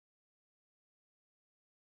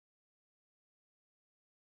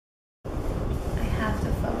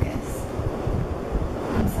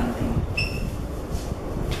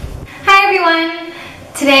everyone!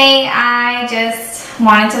 Today I just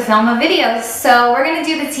wanted to film a video, so we're going to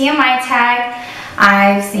do the TMI tag.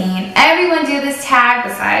 I've seen everyone do this tag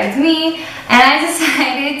besides me, and I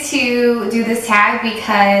decided to do this tag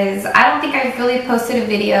because I don't think I've really posted a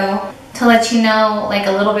video to let you know like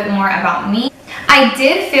a little bit more about me. I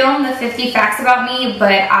did film the 50 facts about me,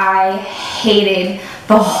 but I hated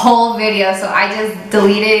the whole video, so I just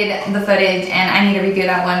deleted the footage and I need to redo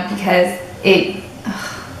that one because it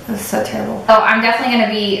was so terrible. So I'm definitely going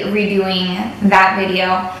to be redoing that video.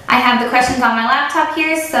 I have the questions on my laptop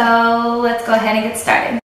here, so let's go ahead and get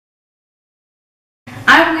started.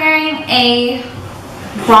 I'm wearing a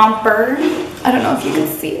romper. I don't know if you can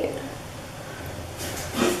see it.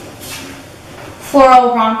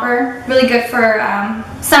 Floral romper, really good for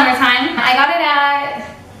summertime. I got it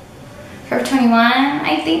at Forever 21,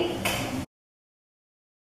 I think.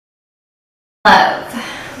 Love.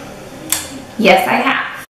 Yes, I have.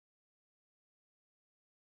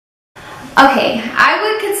 Okay, I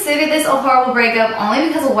would consider this a horrible breakup only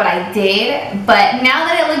because of what I did, but now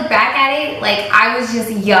that I look back at it, like I was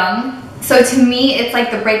just young. So to me, it's like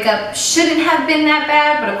the breakup shouldn't have been that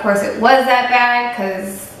bad, but of course it was that bad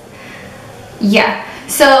because, yeah.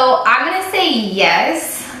 So I'm gonna say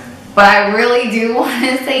yes, but I really do want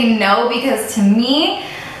to say no because to me,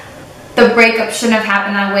 the breakup shouldn't have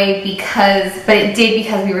happened that way but it did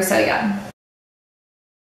because we were so young.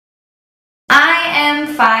 I am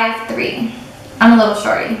 5'3". I'm a little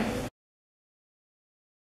shorty.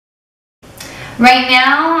 Right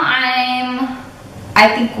now, I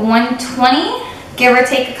think 120, give or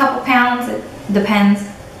take a couple pounds. It depends.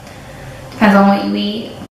 Depends on what you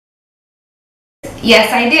eat.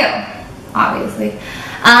 Yes, I do, obviously.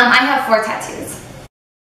 I have 4 tattoos.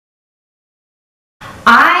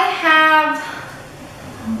 I have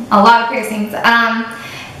a lot of piercings.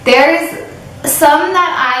 There's some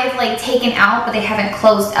that I've like taken out, but they haven't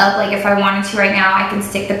closed up. Like if I wanted to right now, I can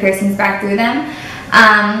stick the piercings back through them.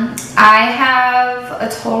 I have a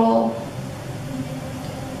total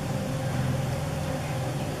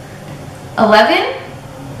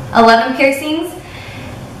 11 piercings,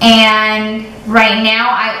 and right now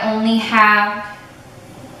I only have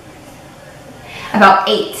about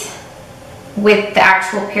 8 with the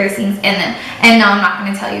actual piercings in them. And no, I'm not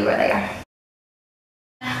going to tell you where they are.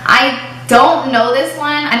 I don't know this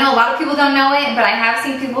one. I know a lot of people don't know it, but I have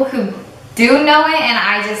seen people who do know it, and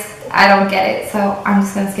I don't get it, so I'm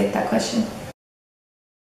just gonna skip that question.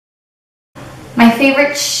 My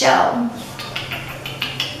favorite show.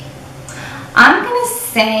 I'm gonna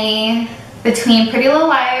say between Pretty Little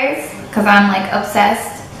Liars, because I'm like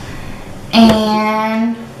obsessed,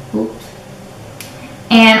 and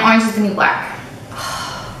Orange is the New Black.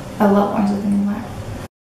 I love Orange is the New Black.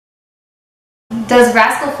 Does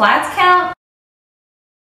Rascal Flatts count?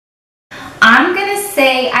 I'm gonna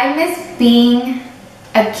say I miss being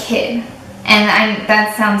a kid, and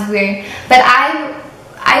that sounds weird, but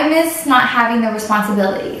I miss not having the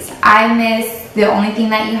responsibilities. I miss the only thing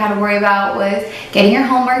that you had to worry about was getting your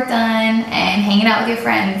homework done and hanging out with your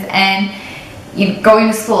friends and going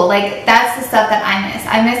to school. Like that's the stuff that I miss.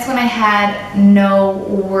 I miss when I had no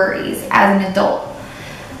worries as an adult.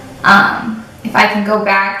 If I can go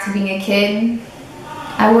back to being a kid,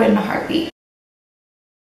 I would in a heartbeat.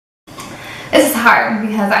 This is hard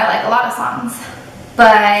because I like a lot of songs,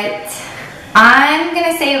 but I'm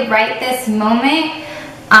gonna say right this moment,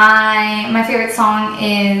 my favorite song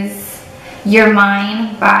is You're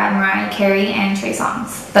Mine by Mariah Carey and Trey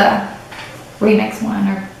Songz, the remix one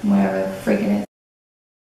or whatever the freak it is.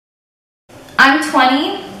 I'm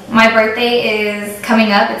 20, my birthday is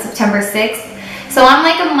coming up, it's September 6th, so I'm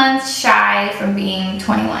like a month shy from being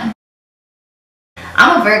 21.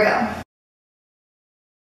 I'm a Virgo.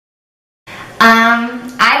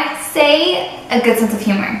 I'd say a good sense of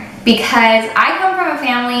humor because I come from a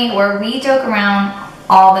family where we joke around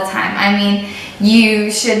all the time. I mean,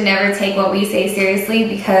 you should never take what we say seriously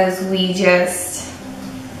because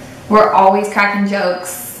we're always cracking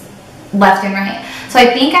jokes left and right. So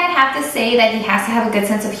I think I'd have to say that he has to have a good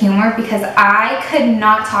sense of humor because I could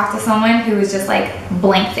not talk to someone who is just like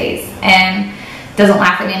blank face and doesn't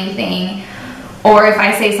laugh at anything. Or if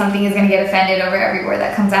I say something, is going to get offended over every word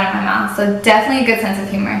that comes out of my mouth. So definitely a good sense of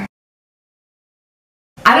humor.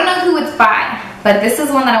 I don't know who it's by, but this is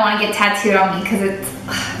one that I want to get tattooed on me because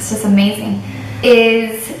it's just amazing.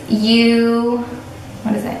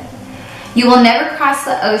 What is it? You will never cross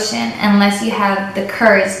the ocean unless you have the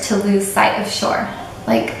courage to lose sight of shore.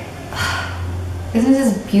 Like, isn't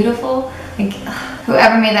this beautiful? Like,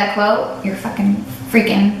 whoever made that quote, you're freaking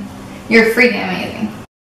amazing.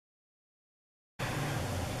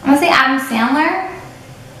 I'm gonna say Adam Sandler.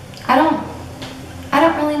 I don't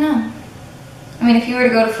I mean, if you were to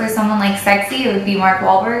go for someone like sexy, it would be Mark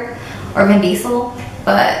Wahlberg or Vin Diesel,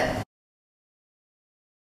 but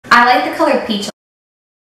I like the color peach.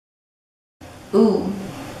 Ooh.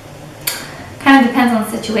 Kind of depends on the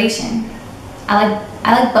situation. I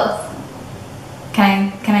like both.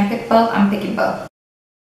 Can I pick both? I'm picking both.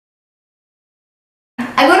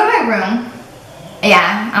 I go to my room.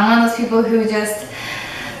 Yeah, I'm one of those people who just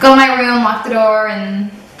go in my room, lock the door,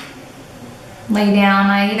 and lay down.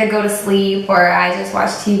 I either go to sleep or I just watch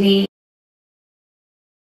TV.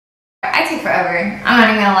 I take forever. I'm not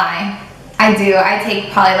even gonna lie. I do. I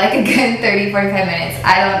take probably like a good 30-45 minutes.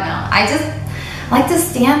 I don't know. I just like to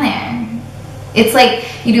stand there. It's like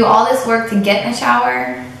you do all this work to get in the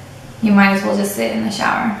shower. You might as well just sit in the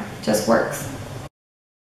shower. It just works.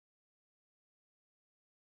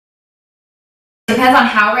 Depends on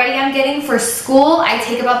how ready I'm getting. For school, I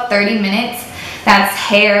take about 30 minutes. That's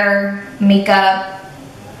hair, makeup,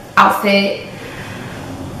 outfit.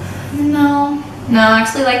 No,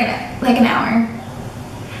 actually like an hour.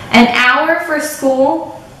 An hour for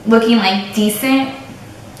school, looking like decent.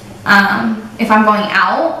 If I'm going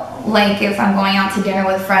out, like if I'm going out to dinner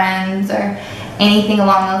with friends or anything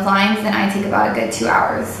along those lines, then I take about a good 2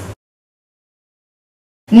 hours.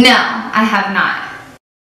 No, I have not.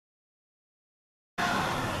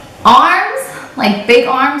 Arms, like big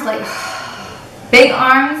arms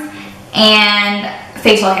and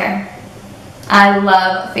facial hair. I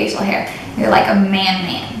love facial hair. You're like a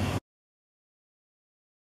man.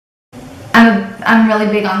 I'm really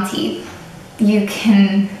big on teeth. You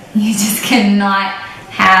just cannot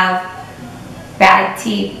have bad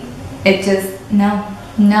teeth. It just, no,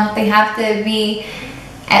 they have to be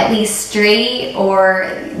at least straight, or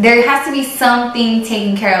there has to be something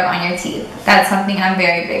taken care of on your teeth. That's something I'm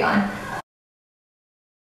very big on.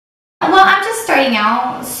 Well, I'm just starting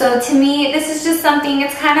out, so to me, this is just something,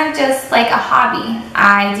 it's kind of just like a hobby.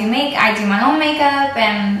 I do my own makeup,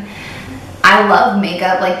 and I love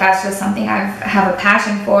makeup. Like, that's just something I have a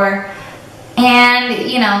passion for.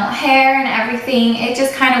 And, you know, hair and everything, it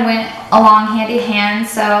just kind of went along hand in hand.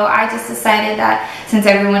 So I just decided that since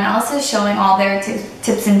everyone else is showing all their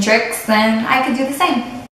tips and tricks, then I could do the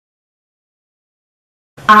same.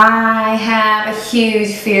 I have a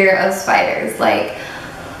huge fear of spiders. Like,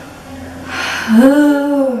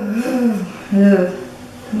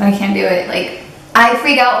 I can't do it. Like, I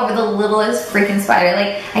freak out over the littlest freaking spider.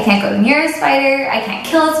 Like, I can't go near a spider. I can't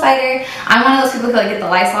kill a spider. I'm one of those people who like get the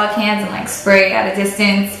Lysol cans and like spray at a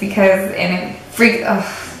distance because, and it freaks. Ugh.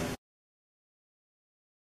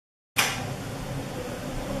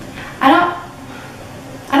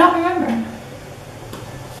 I don't remember.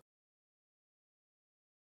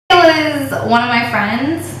 It was one of my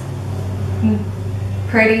friends. I'm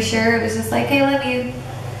pretty sure it was just like, hey, love you.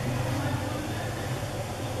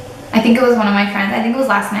 I think it was one of my friends. I think it was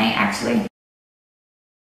last night, actually.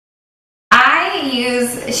 I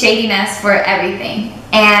use ShadyyNess for everything,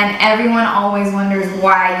 and everyone always wonders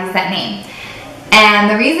why I use that name. And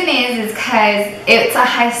the reason is because it's a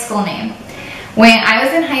high school name. When I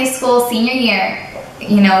was in high school, senior year,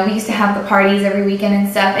 you know, we used to have the parties every weekend and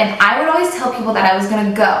stuff, and I would always tell people that I was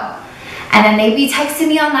gonna go. And then they'd be texting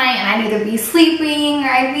me all night, and I'd either be sleeping or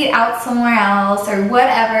I'd be out somewhere else or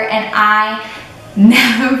whatever, and I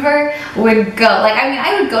never would go. Like, I mean,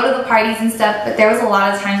 I would go to the parties and stuff, but there was a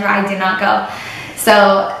lot of times where I did not go.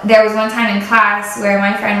 So there was one time in class where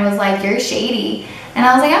my friend was like, you're shady. And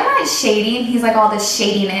I was like, I'm not shady. And he's like, all this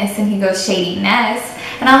shadiness, and he goes, ShadyyNess.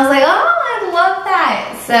 And I was like, oh, I love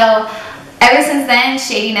that. So ever since then,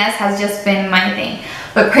 ShadyyNess has just been my thing.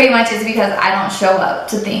 But pretty much it's because I don't show up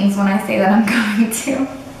to things when I say that I'm going to.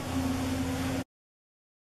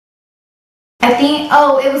 I think,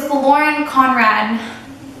 oh, it was the Lauren Conrad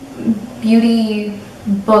beauty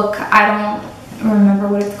book. I don't remember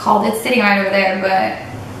what it's called. It's sitting right over there, but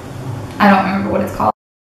I don't remember what it's called.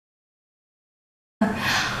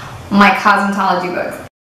 My cosmetology books.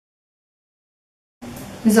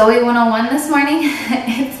 Zoe 101 this morning.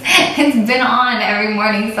 it's been on every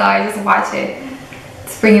morning, so I just watch it.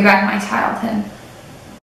 It's bringing back my childhood.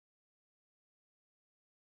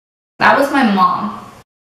 That was my mom.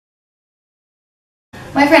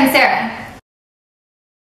 My friend Sarah.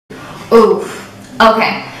 Oof.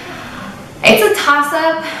 Okay. It's a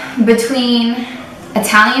toss-up between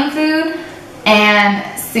Italian food and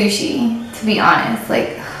sushi, to be honest.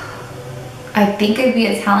 Like, I think it'd be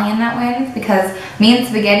Italian that wins because me and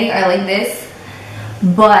spaghetti are like this,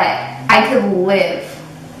 but I could live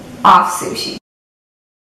off sushi.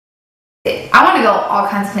 I want to go all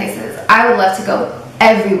kinds of places. I would love to go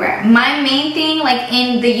everywhere. My main thing, like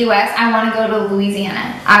in the US, I want to go to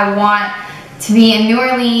Louisiana. I want to be in New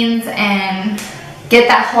Orleans and get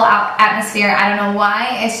that whole atmosphere. I don't know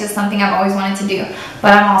why. It's just something I've always wanted to do.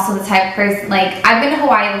 But I'm also the type of person, like, I've been to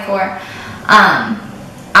Hawaii before.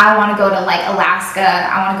 I want to go to like Alaska.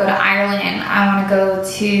 I want to go to Ireland. I want to go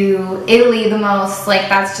to Italy the most. Like,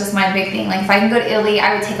 that's just my big thing. Like, if I can go to Italy,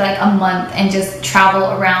 I would take like a month and just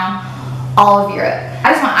travel around all of Europe.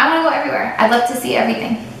 I want to go everywhere. I'd love to see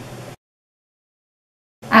everything.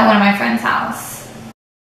 At one of my friend's house.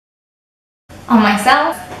 On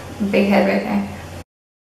myself, big head right there.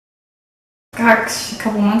 Gosh, a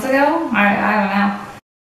couple months ago? I don't know.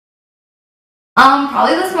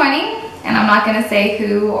 Probably this morning, and I'm not gonna say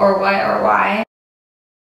who or what or why.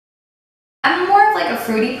 I'm more of like a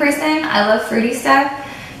fruity person. I love fruity stuff,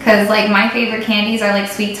 cause like my favorite candies are like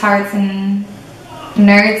sweet tarts and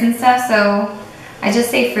nerds and stuff, so I just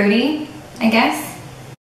say fruity, I guess.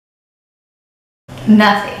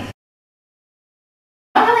 Nothing.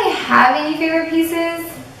 I don't really have any favorite pieces.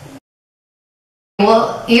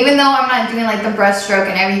 Well, even though I'm not doing like the breaststroke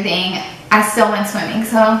and everything, I still went swimming,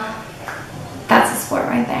 so that's a sport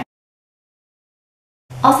right there.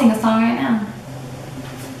 I'll sing a song right now.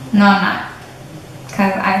 No, I'm not,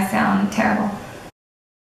 because I sound terrible.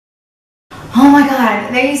 Oh my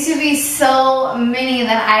god, there used to be so many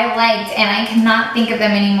that I liked, and I cannot think of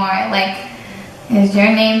them anymore. Like, is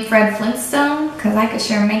your name Fred Flintstone? Because I could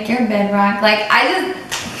sure make your bed rock. Like,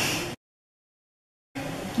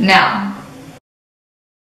 no.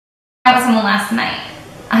 I hung out with someone last night.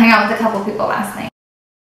 I hung out with a couple people last night.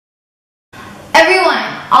 Everyone,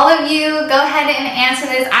 all of you, go ahead and answer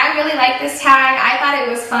this. I really like this tag. I thought it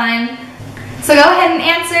was fun. So go ahead and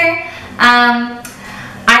answer.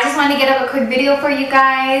 I just wanted to get up a quick video for you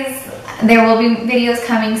guys. There will be videos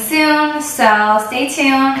coming soon, so stay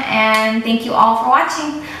tuned, and thank you all for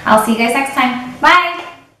watching. I'll see you guys next time. Bye!